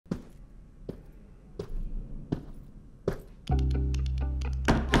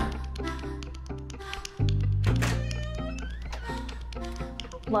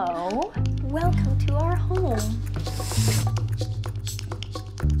Hello. Welcome to our home.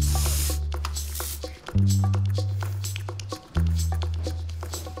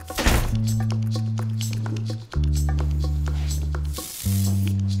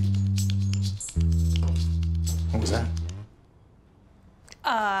 What was that?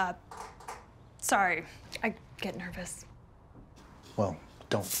 Sorry. I get nervous. Well,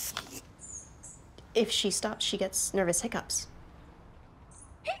 don't. If she stops, she gets nervous hiccups.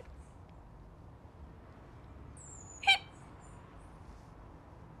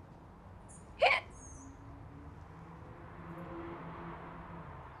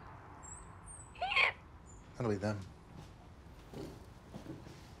 That'll be them.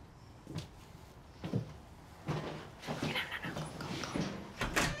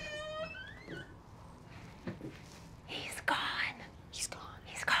 He's gone. He's gone.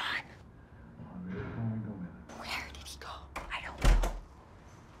 He's gone. Where did he go? I don't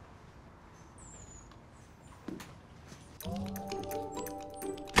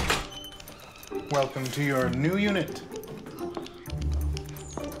know. Welcome to your new unit.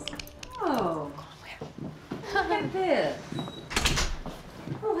 Oh, look at this.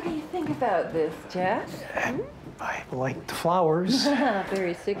 Well, what do you think about this, Jeff? I like the flowers.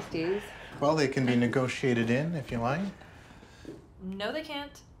 Very 60s. Well, they can be negotiated in if you like. No, they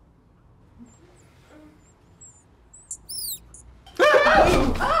can't.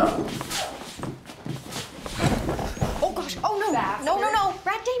 Oh gosh! Oh no! No!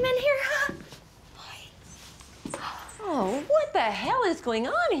 Rat Damon here! Oh, what the hell is going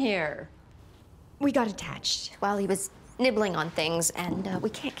on here? We got attached while he was nibbling on things, and we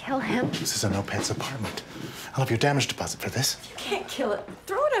can't kill him. This is a no-pets apartment. I'll have your damage deposit for this. You can't kill it.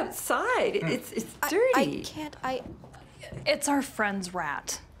 Throw it outside. It's dirty. I can't. It's our friend's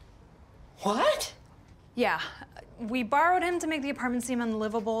rat. What? Yeah. We borrowed him to make the apartment seem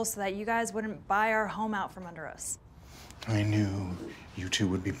unlivable so that you guys wouldn't buy our home out from under us. I knew you two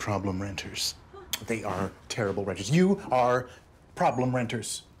would be problem renters. They are terrible renters. You are problem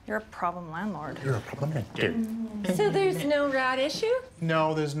renters. You're a problem landlord. You're a problem renter. So there's no rat issue?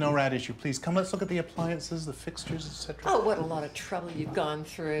 No, there's no rat issue. Please come, let's look at the appliances, the fixtures, etc. Oh, what a lot of trouble you've gone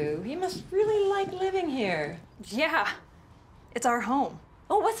through. You must really like living here. Yeah. It's our home.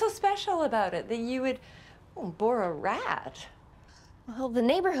 Oh, what's so special about it that you would bore a rat? Well, the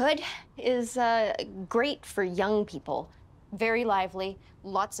neighborhood is great for young people. Very lively,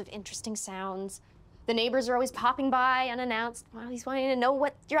 lots of interesting sounds. The neighbors are always popping by unannounced, always wanting to know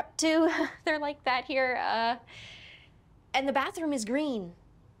what you're up to. They're like that here. And the bathroom is green,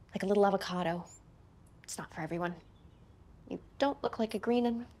 like a little avocado. It's not for everyone. You don't look like a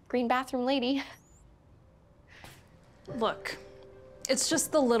green bathroom lady. Look, it's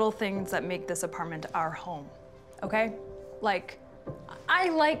just the little things that make this apartment our home, okay? Like, I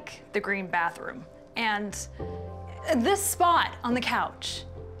like the green bathroom and this spot on the couch.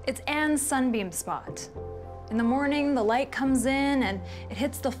 It's Anne's sunbeam spot. In the morning, the light comes in and it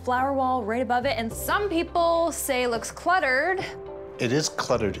hits the flower wall right above it, and some people say it looks cluttered. It is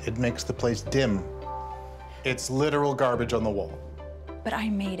cluttered. It makes the place dim. It's literal garbage on the wall. But I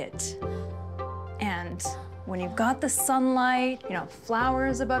made it. And when you've got the sunlight, you know,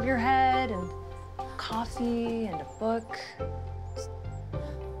 flowers above your head and coffee and a book, it's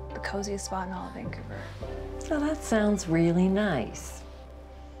the coziest spot in all of Vancouver. So that sounds really nice.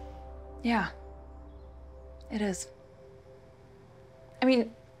 Yeah, it is. I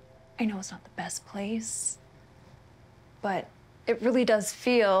mean, I know it's not the best place, but it really does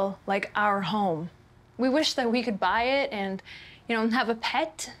feel like our home. We wish that we could buy it and, you know, have a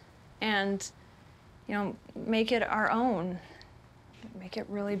pet and, you know, make it our own. Make it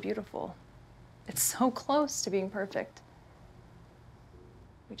really beautiful. It's so close to being perfect.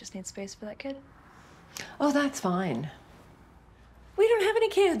 We just need space for that kid. Oh, that's fine. We don't have any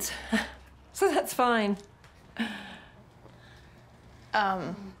kids, so that's fine.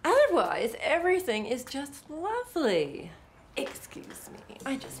 Otherwise, everything is just lovely. Excuse me,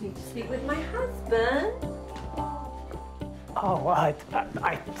 I just need to speak with my husband. Oh, I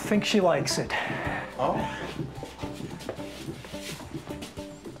think she likes it. Oh?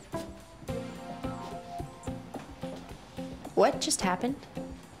 What just happened?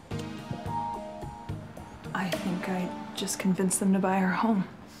 I think I just convinced them to buy our home.